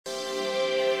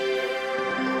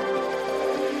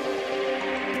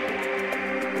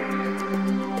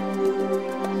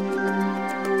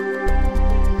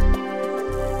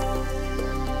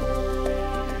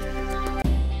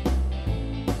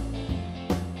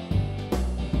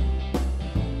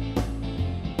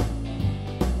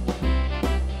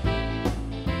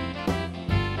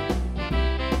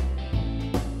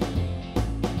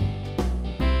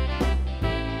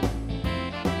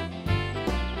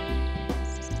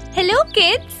Hello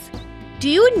kids! Do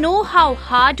you know how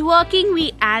hardworking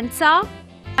we ants are?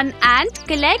 An ant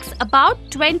collects about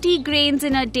 20 grains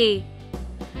in a day.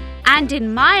 And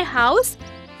in my house,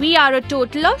 we are a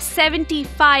total of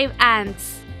 75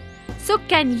 ants. So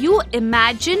can you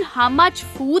imagine how much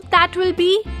food that will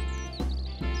be?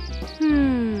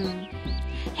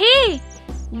 Hey,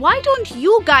 why don't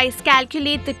you guys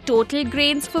calculate the total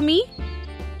grains for me?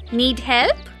 Need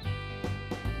help?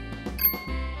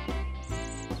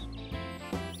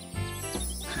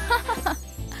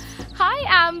 Hi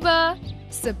Amber!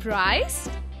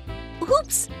 Surprised?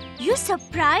 Oops! You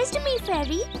surprised me,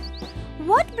 Fairy.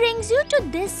 What brings you to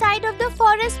this side of the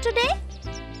forest today?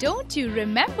 Don't you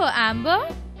remember, Amber?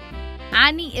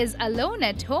 Annie is alone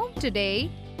at home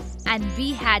today and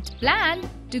we had planned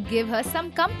to give her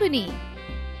some company.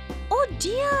 Oh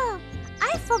dear!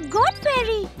 I forgot,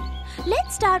 Fairy.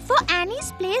 Let's start for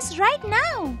Annie's place right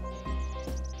now.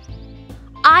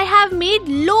 I have made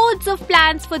loads of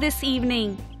plans for this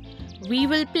evening. We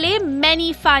will play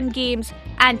many fun games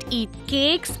and eat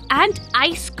cakes and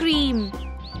ice cream.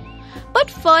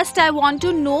 But first I want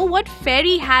to know what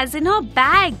Fairy has in her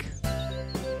bag.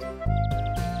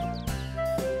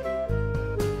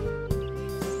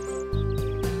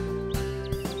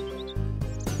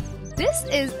 This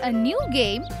is a new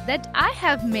game that I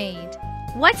have made.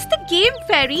 What's the game,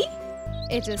 Fairy?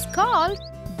 It is called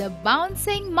the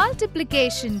Bouncing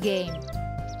Multiplication Game.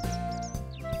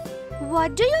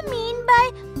 What do you mean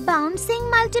by bouncing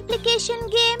multiplication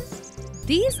game?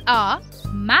 These are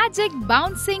magic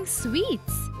bouncing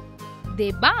sweets.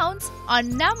 They bounce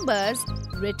on numbers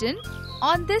written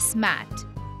on this mat.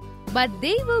 But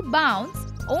they will bounce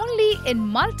only in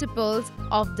multiples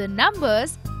of the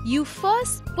numbers you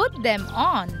first put them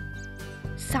on.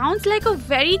 Sounds like a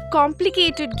very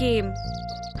complicated game.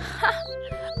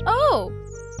 Oh,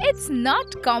 it's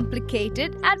not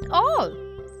complicated at all.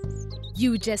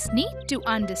 You just need to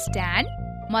understand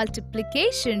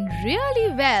multiplication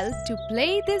really well to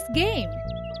play this game.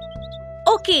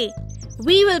 Okay,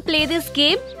 we will play this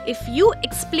game if you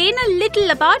explain a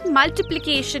little about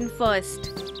multiplication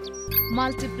first.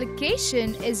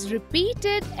 Multiplication is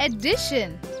repeated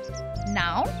addition.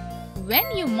 Now, when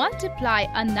you multiply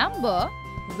a number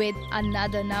with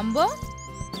another number,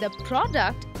 the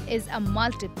product is a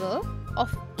multiple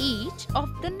of each of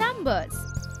the numbers.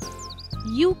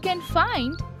 You can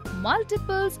find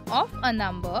multiples of a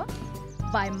number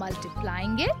by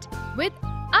multiplying it with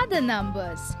other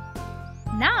numbers.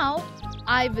 Now,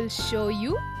 I will show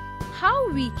you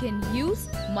how we can use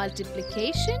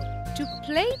multiplication to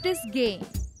play this game.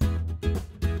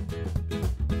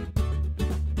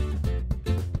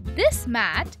 This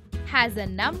mat has a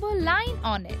number line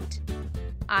on it.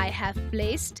 I have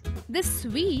placed the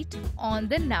sweet on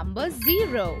the number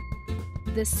 0.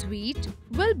 The sweet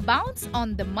will bounce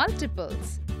on the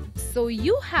multiples. So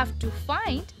you have to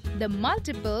find the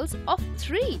multiples of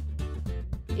 3.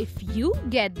 If you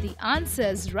get the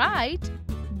answers right,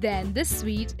 then the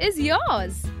sweet is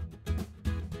yours.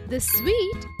 The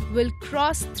sweet will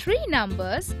cross 3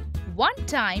 numbers one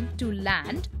time to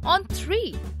land on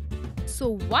 3.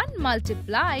 So 1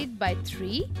 multiplied by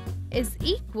 3 is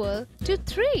equal to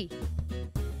 3.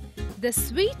 The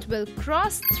sweet will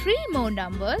cross 3 more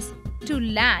numbers to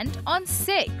land on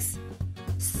 6.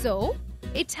 So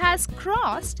it has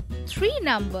crossed 3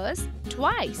 numbers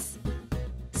twice.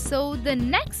 So the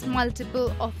next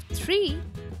multiple of 3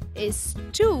 is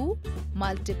 2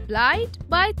 multiplied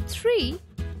by 3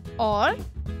 or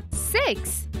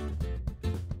 6.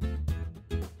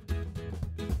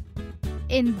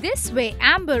 In this way,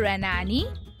 Amber and Annie,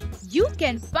 you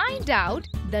can find out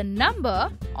the number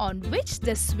on which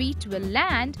the sweet will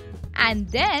land and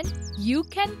then you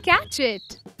can catch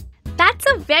it. That's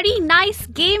a very nice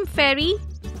game, Fairy.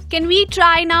 Can we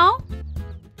try now?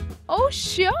 Oh,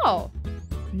 sure.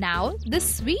 Now the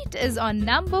sweet is on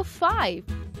number 5.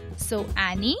 So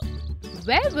Annie,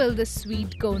 where will the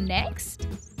sweet go next?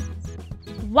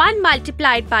 1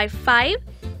 multiplied by 5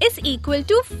 is equal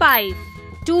to 5.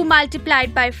 2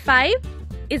 multiplied by 5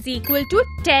 is equal to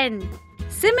 10.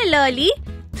 Similarly,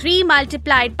 3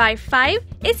 multiplied by 5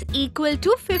 is equal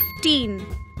to 15.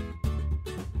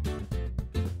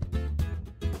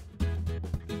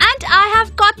 And I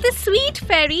have got the sweet,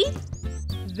 Fairy.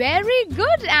 Very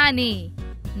good, Annie.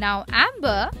 Now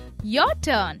Amber, your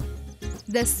turn.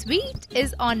 The sweet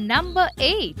is on number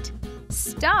 8.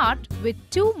 Start with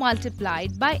 2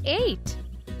 multiplied by 8.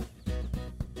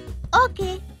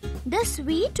 Okay, the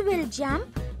sweet will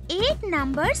jump 8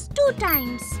 numbers 2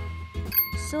 times.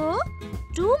 So,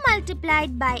 2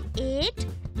 multiplied by 8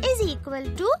 is equal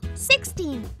to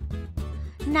 16.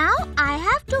 Now I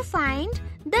have to find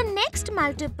the next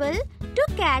multiple to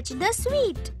catch the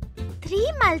sweet.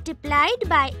 3 multiplied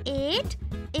by 8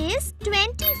 is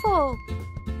 24.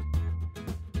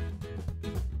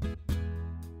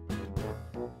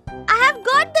 I have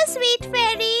got the sweet,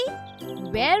 Fairy.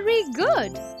 Very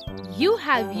good. You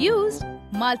have used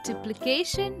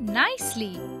multiplication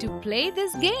nicely to play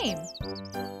this game.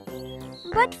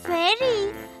 But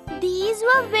Fairy, these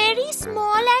were very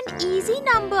small and easy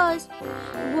numbers.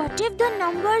 What if the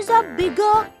numbers are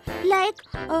bigger, like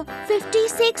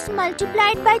 56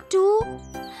 multiplied by 2?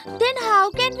 Then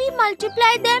how can we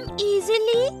multiply them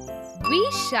easily?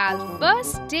 We shall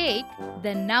first take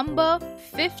the number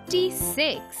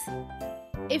 56.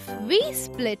 If we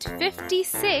split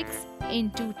 56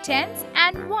 into tens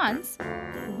and ones,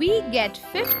 we get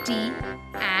 50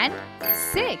 and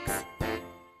 6.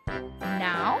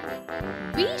 Now,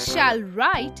 we shall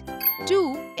write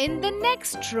 2 in the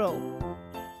next row.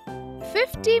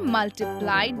 50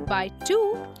 multiplied by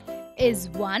 2 is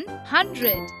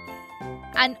 100.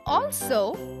 And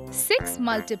also, 6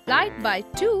 multiplied by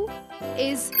 2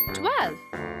 is 12.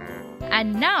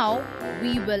 And now,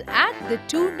 we will add the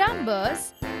two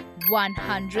numbers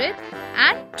 100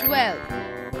 and 12.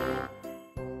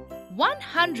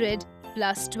 100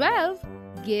 plus 12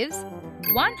 gives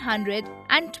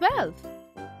 112.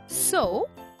 So,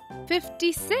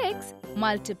 56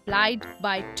 multiplied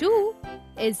by 2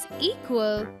 is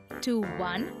equal to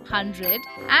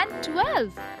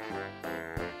 112.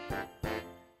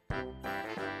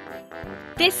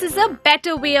 This is a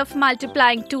better way of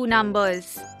multiplying two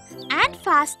numbers. And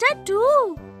faster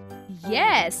too.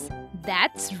 Yes,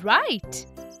 that's right.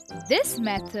 This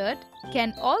method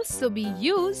can also be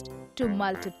used to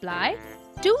multiply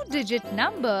two-digit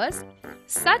numbers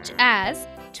such as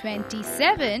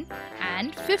 27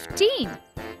 and 15.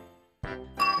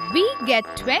 We get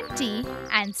 20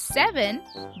 and 7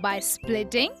 by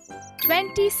splitting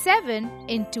 27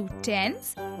 into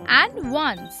tens and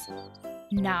ones.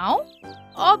 Now,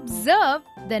 observe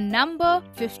the number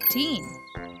 15.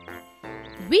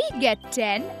 We get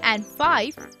 10 and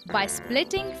 5 by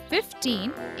splitting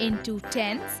 15 into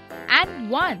tens and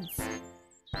ones.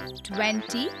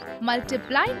 20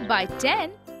 multiplied by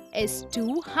 10 is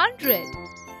 200.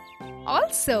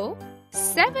 Also,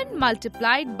 7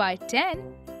 multiplied by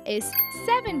 10 is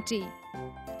 70.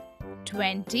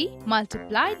 20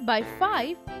 multiplied by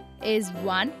 5 is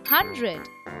 100.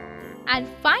 And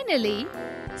finally,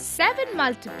 7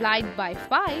 multiplied by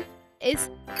 5 is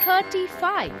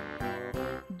 35.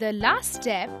 The last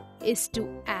step is to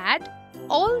add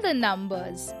all the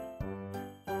numbers.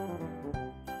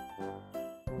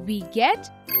 We get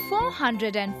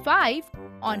 405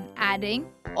 on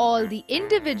adding all the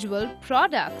individual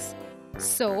products.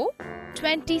 So,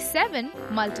 27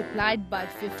 multiplied by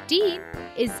 15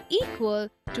 is equal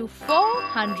to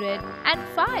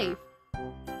 405.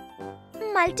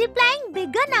 Multiplying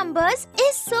bigger numbers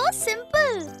is so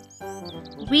simple.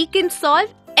 We can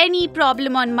solve any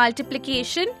problem on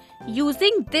multiplication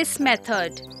using this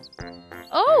method.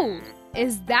 Oh,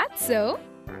 is that so?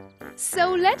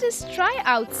 So let us try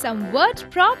out some word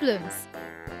problems.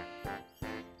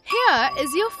 Here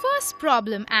is your first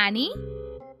problem, Annie.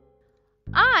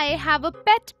 I have a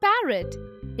pet parrot.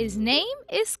 His name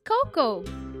is Coco.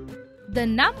 The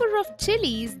number of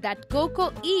chilies that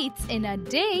Coco eats in a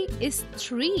day is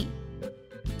 3.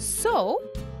 So,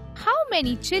 how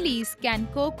many chilies can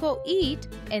Coco eat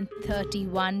in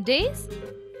 31 days?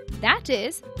 That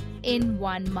is, in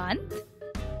 1 month.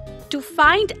 To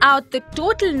find out the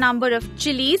total number of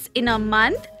chilies in a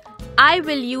month, I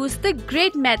will use the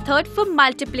grid method for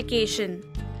multiplication.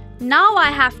 Now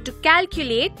I have to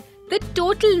calculate the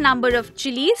total number of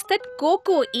chilies that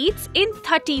Coco eats in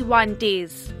 31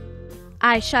 days.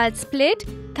 I shall split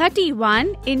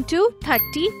 31 into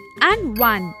 30 and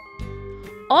 1.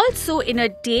 Also in a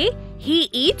day, he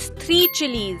eats 3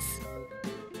 chilies.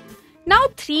 Now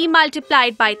 3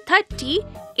 multiplied by 30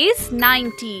 is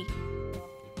 90.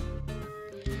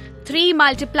 3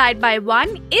 multiplied by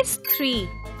 1 is 3.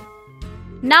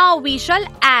 Now we shall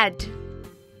add.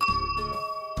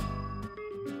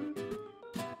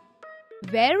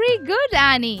 Very good,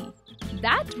 Annie.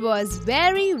 That was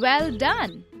very well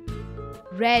done.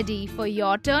 Ready for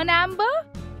your turn, Amber?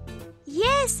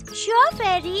 Yes, sure,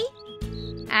 Fairy.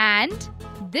 And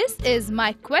this is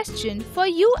my question for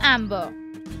you, Amber.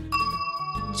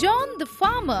 John the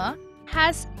farmer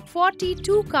has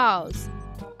 42 cows.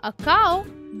 A cow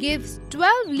gives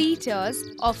 12 liters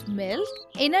of milk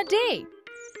in a day.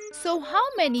 So how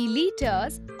many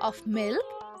liters of milk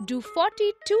do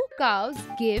 42 cows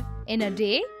give in a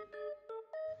day?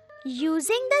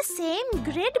 Using the same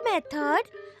grid method,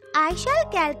 I shall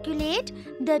calculate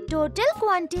the total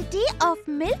quantity of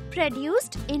milk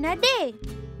produced in a day.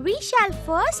 We shall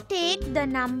first take the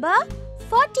number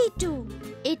 42.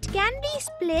 It can be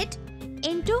split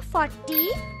into 40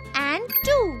 and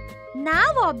 2.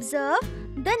 Now observe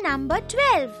the number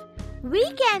 12.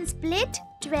 We can split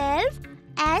 12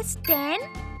 as 10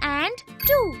 and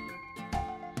 2.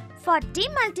 40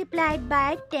 multiplied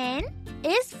by 10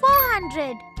 is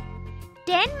 400.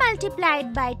 10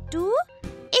 multiplied by 2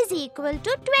 is equal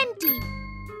to 20.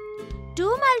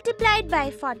 2 multiplied by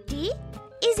 40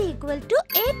 is equal to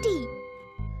 80.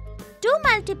 2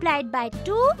 multiplied by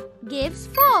 2 gives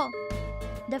 4.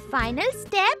 The final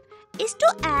step is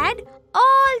to add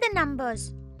all the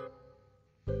numbers.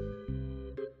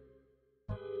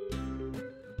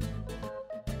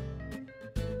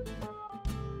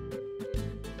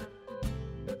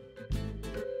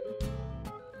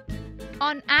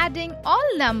 On adding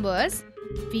all numbers,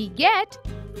 we get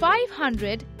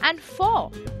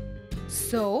 504.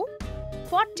 So,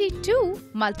 42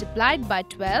 multiplied by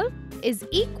 12 is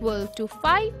equal to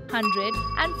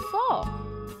 504,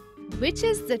 which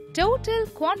is the total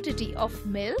quantity of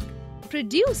milk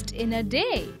produced in a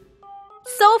day.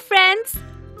 So friends,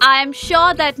 I am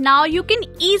sure that now you can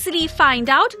easily find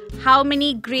out how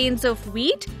many grains of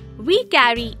wheat we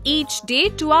carry each day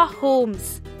to our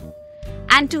homes.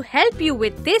 And to help you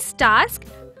with this task,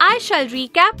 I shall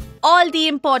recap all the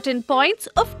important points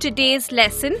of today's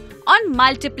lesson on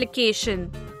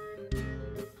multiplication.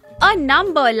 A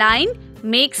number line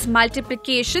makes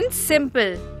multiplication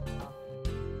simple.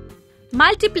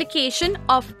 Multiplication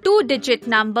of two-digit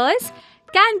numbers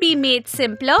can be made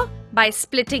simpler by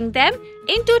splitting them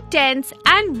into tens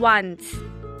and ones.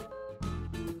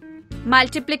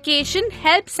 Multiplication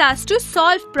helps us to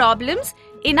solve problems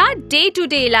in our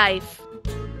day-to-day life.